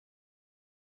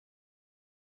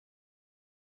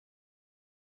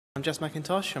I'm Jess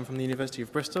McIntosh. I'm from the University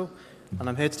of Bristol, and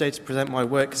I'm here today to present my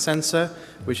work SensIR,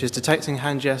 which is detecting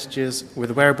hand gestures with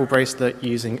a wearable bracelet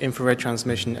using infrared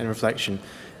transmission and reflection.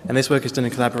 And this work is done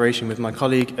in collaboration with my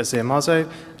colleague Asier Marzo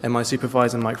and my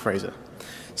supervisor Mike Fraser.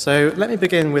 So let me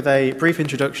begin with a brief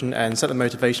introduction and set the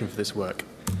motivation for this work.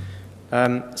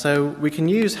 So we can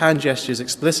use hand gestures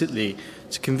explicitly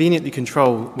to conveniently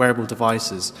control wearable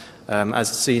devices,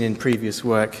 as seen in previous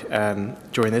work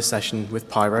during this session with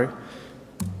Pyro.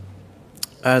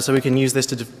 So we can use this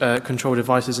to control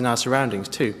devices in our surroundings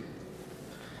too.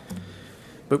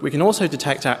 But we can also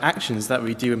detect our actions that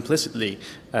we do implicitly,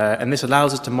 and this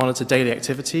allows us to monitor daily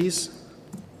activities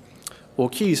or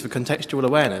cues for contextual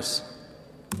awareness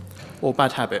or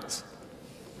bad habits.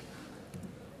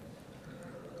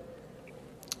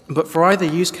 But for either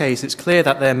use case, it's clear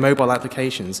that they're mobile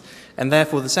applications, and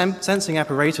therefore the sensing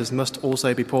apparatus must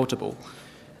also be portable.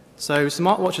 So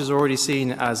smartwatches are already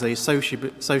seen as a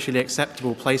socially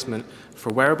acceptable placement for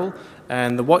a wearable,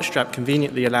 and the watch strap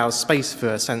conveniently allows space for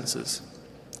sensors.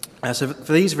 So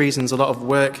for these reasons, a lot of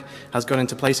work has gone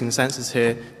into placing the sensors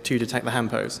here to detect the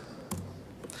hand pose.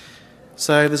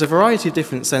 So there's a variety of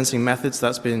different sensing methods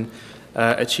that's been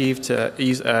used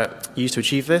to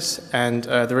achieve this, and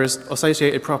there is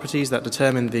associated properties that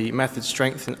determine the method's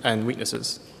strength and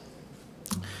weaknesses.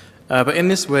 But in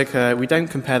this work, we don't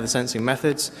compare the sensing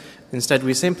methods. Instead,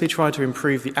 we simply try to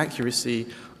improve the accuracy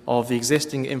of the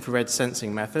existing infrared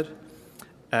sensing method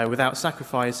without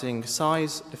sacrificing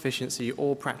size, efficiency,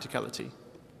 or practicality.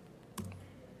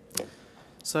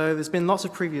 So there's been lots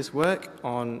of previous work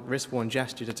on wrist-worn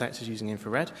gesture detectors using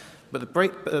infrared, but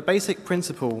the basic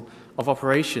principle of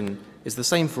operation is the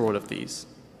same for all of these,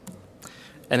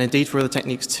 and indeed for other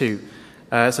techniques too.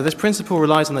 So this principle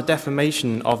relies on the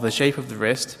deformation of the shape of the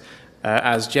wrist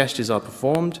as gestures are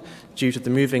performed due to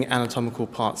the moving anatomical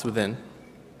parts within.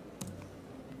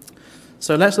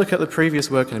 So let's look at the previous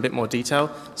work in a bit more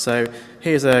detail. So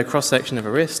here's a cross-section of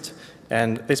a wrist,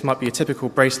 and this might be a typical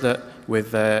bracelet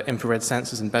with infrared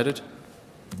sensors embedded.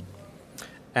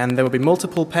 And there will be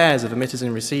multiple pairs of emitters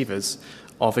and receivers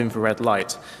of infrared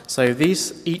light. So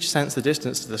these each sense the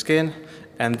distance to the skin,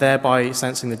 and thereby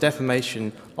sensing the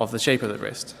deformation of the shape of the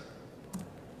wrist.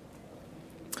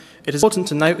 It is important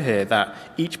to note here that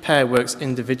each pair works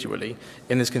individually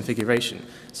in this configuration.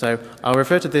 So I'll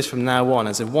refer to this from now on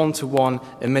as a one-to-one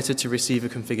emitter to receiver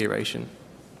configuration.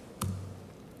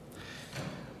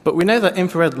 But we know that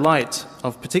infrared light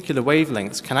of particular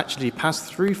wavelengths can actually pass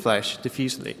through flesh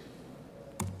diffusely.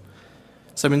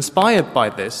 So inspired by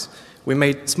this, we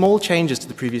made small changes to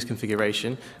the previous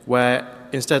configuration where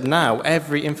instead now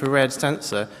every infrared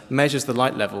sensor measures the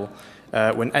light level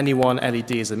when any one LED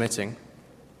is emitting.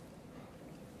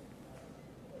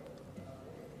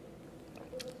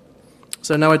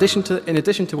 So now in addition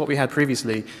to what we had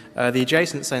previously, the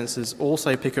adjacent sensors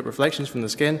also pick up reflections from the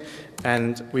skin,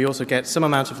 and we also get some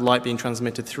amount of light being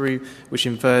transmitted through, which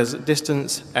infers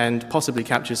distance and possibly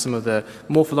captures some of the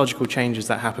morphological changes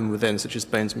that happen within, such as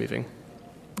bones moving.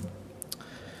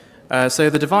 So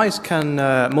the device can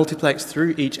multiplex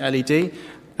through each LED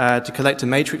to collect a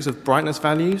matrix of brightness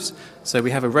values. So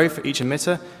we have a row for each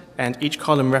emitter, and each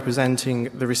column representing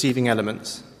the receiving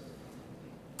elements.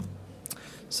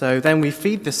 So then we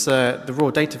feed this, the raw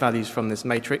data values from this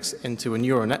matrix into a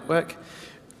neural network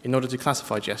in order to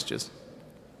classify gestures.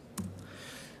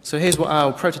 So here's what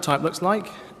our prototype looks like.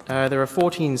 There are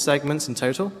 14 segments in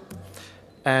total,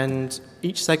 and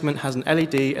each segment has an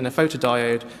LED and a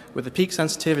photodiode with a peak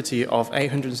sensitivity of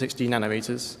 860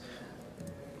 nanometers.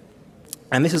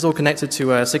 And this is all connected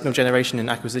to a signal generation and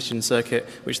acquisition circuit,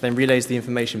 which then relays the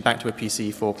information back to a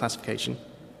PC for classification.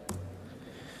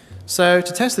 So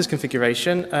to test this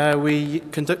configuration, we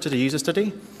conducted a user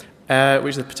study,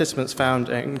 which the participants found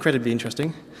incredibly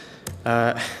interesting.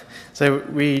 So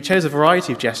we chose a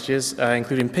variety of gestures,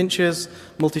 including pinchers,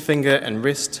 multi-finger, and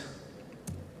wrist.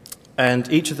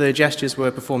 And each of the gestures were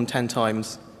performed 10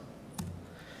 times.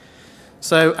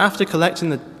 So after collecting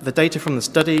the data from the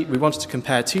study, we wanted to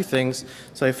compare two things.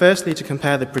 So firstly, to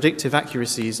compare the predictive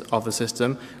accuracies of the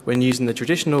system when using the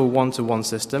traditional one-to-one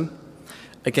system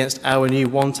against our new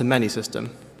one-to-many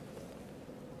system.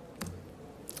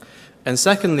 And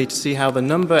secondly, to see how the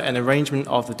number and arrangement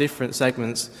of the different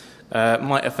segments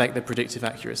might affect the predictive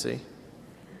accuracy.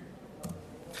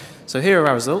 So here are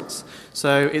our results.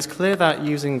 So it's clear that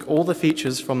using all the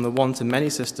features from the one-to-many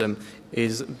system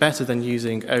is better than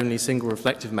using only single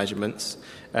reflective measurements,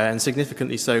 and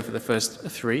significantly so for the first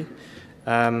three.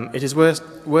 It is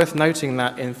worth noting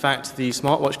that, in fact, the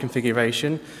smartwatch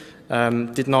configuration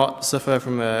did not suffer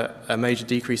from a major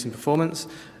decrease in performance,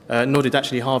 nor did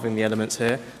actually halving the elements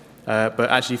here, but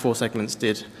actually 4 segments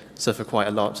did suffer quite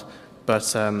a lot, but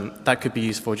that could be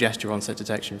used for gesture onset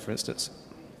detection, for instance.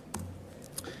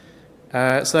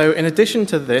 So in addition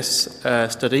to this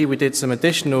study, we did some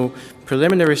additional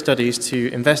preliminary studies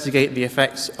to investigate the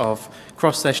effects of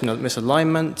cross-sessional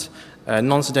misalignment,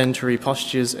 non-sedentary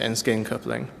postures, and skin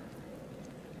coupling.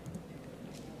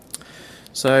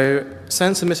 So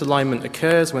sensor misalignment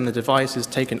occurs when the device is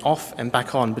taken off and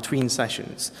back on between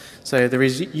sessions. So there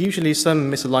is usually some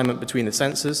misalignment between the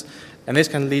sensors, and this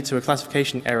can lead to a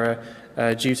classification error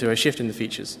due to a shift in the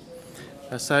features.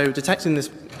 So detecting this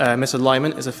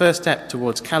misalignment is a first step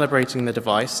towards calibrating the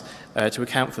device to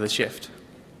account for the shift.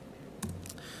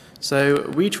 So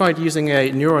we tried using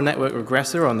a neural network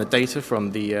regressor on the data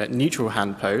from the neutral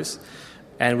hand pose,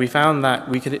 and we found that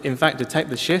we could in fact detect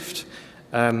the shift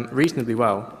reasonably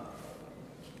well.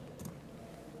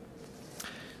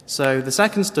 So the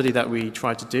second study that we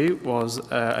tried to do was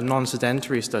a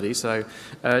non-sedentary study. So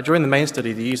during the main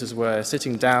study, the users were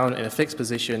sitting down in a fixed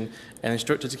position and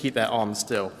instructed to keep their arms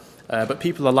still. But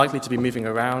people are likely to be moving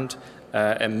around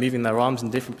and moving their arms in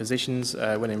different positions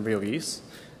when in real use.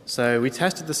 So we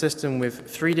tested the system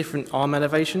with 3 different arm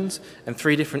elevations and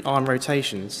 3 different arm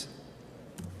rotations.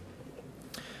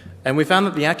 And we found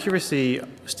that the accuracy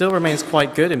still remains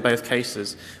quite good in both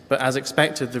cases, but as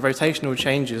expected, the rotational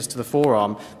changes to the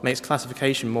forearm makes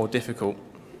classification more difficult.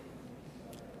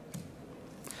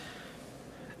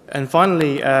 And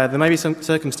finally, there may be some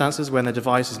circumstances when the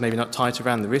device is maybe not tight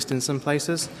around the wrist in some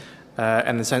places,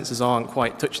 and the sensors aren't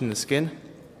quite touching the skin.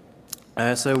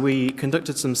 So we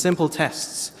conducted some simple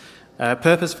tests,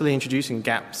 purposefully introducing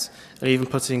gaps, and even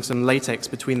putting some latex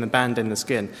between the band and the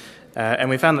skin. And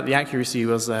we found that the accuracy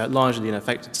was largely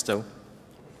unaffected still.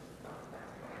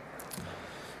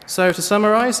 So to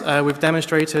summarize, we've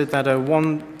demonstrated that a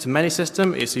one-to-many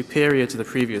system is superior to the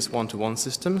previous one-to-one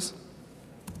systems.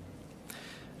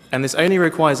 And this only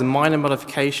requires a minor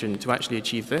modification to actually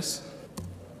achieve this.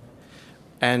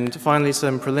 And finally,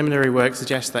 some preliminary work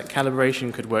suggests that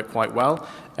calibration could work quite well,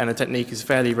 and the technique is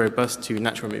fairly robust to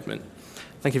natural movement.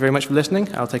 Thank you very much for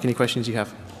listening. I'll take any questions you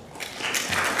have.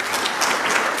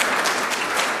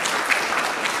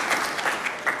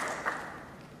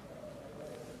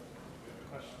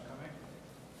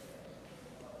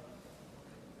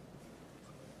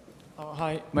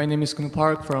 Hi, my name is Kunu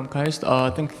Park from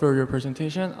KAIST. Thank you for your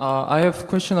presentation. I have a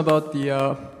question about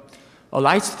the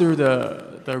lights through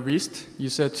the wrist. You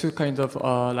said 2 kinds of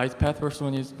light path. First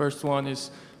one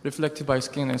is reflected by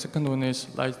skin, and second one is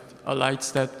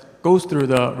lights that goes through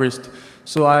the wrist.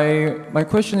 So my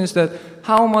question is that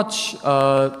how much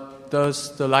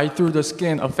does the light through the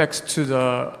skin affects to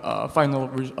the final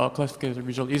classification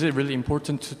result? Is it really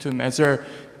important to measure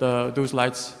those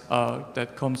lights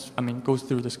that goes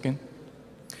through the skin?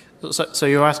 So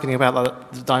you're asking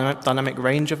about the dynamic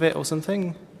range of it or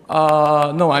something?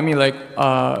 No, I mean like,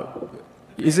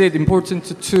 is it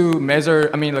important to measure?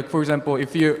 I mean, like for example,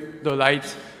 if the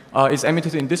light is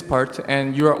emitted in this part,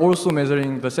 and you are also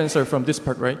measuring the sensor from this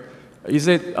part, right? Is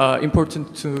it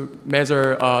important to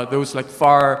measure those like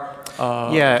far?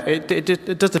 Yeah,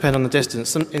 it does depend on the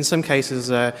distance. In some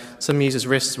cases, some users'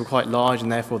 wrists were quite large,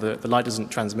 and therefore the light doesn't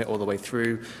transmit all the way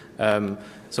through.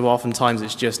 So oftentimes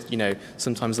it's just,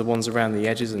 sometimes the ones around the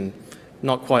edges and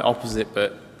not quite opposite,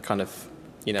 but kind of,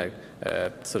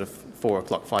 sort of 4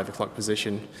 o'clock, 5 o'clock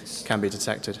position can be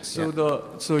detected. So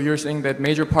yeah. So you're saying that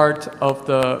major part of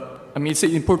it's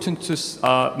important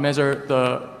to measure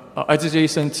the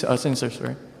adjacent sensors,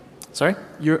 right? Sorry?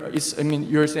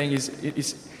 You're saying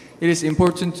it is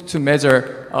important to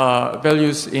measure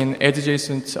values in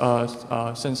adjacent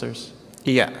sensors.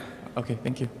 Yeah. Okay,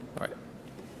 thank you. All right.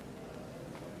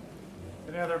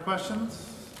 Any other questions?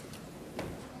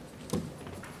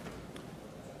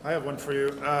 I have one for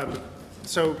you.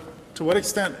 So to what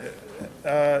extent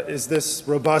is this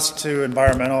robust to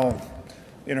environmental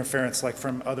interference, like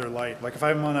from other light? Like if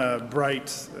I'm on a bright,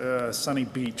 sunny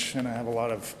beach and I have a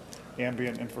lot of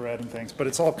ambient infrared and things, but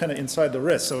it's all kind of inside the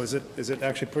wrist, so is it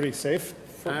actually pretty safe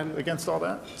against all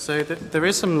that? So there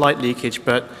is some light leakage,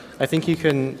 but I think you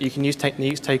can use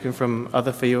techniques taken from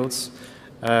other fields,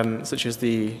 such as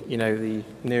the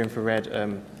near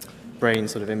infrared brain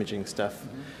sort of imaging stuff.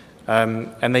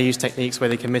 And they use techniques where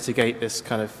they can mitigate this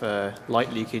kind of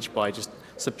light leakage by just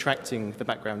subtracting the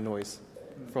background noise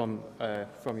from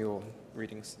your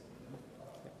readings.